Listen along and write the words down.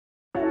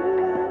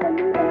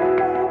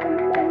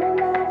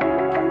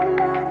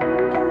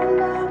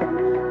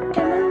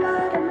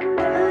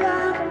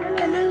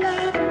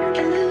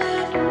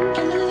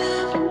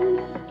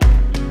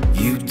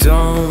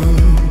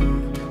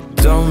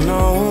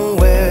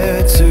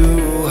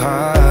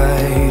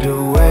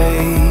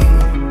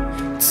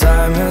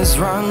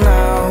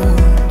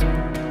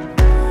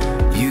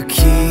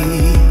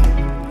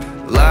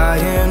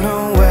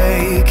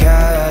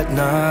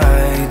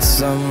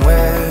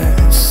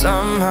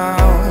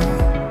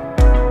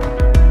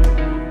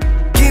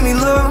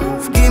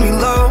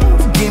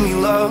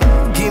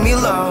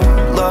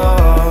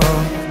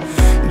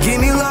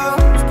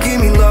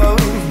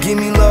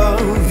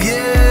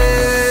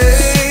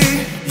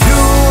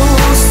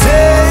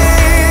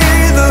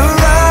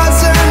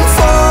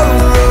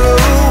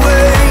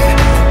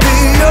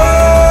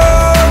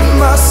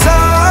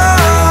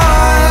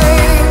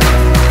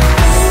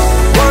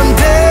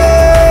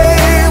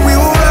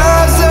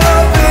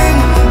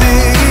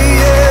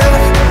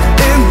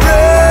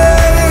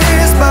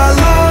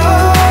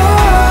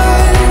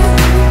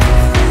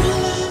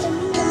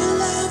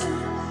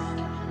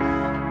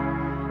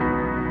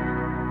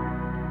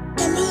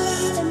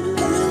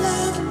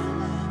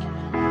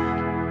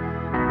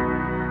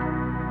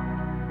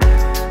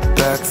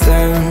back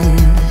then,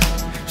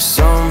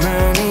 so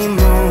many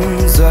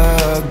moons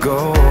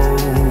ago,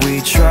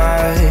 we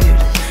tried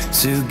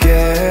to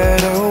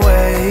get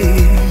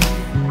away.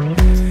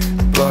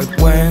 But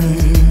when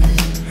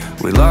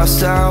we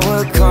lost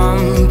our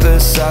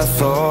compass, I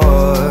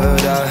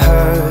thought I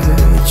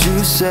heard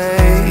you say,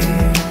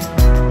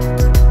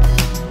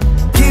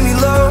 give me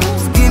love,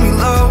 give me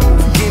love,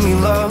 give me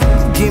love,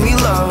 give me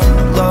love,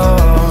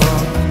 love.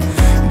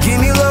 Give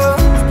me love,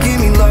 give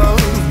me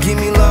love, give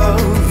me love,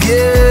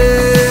 yeah.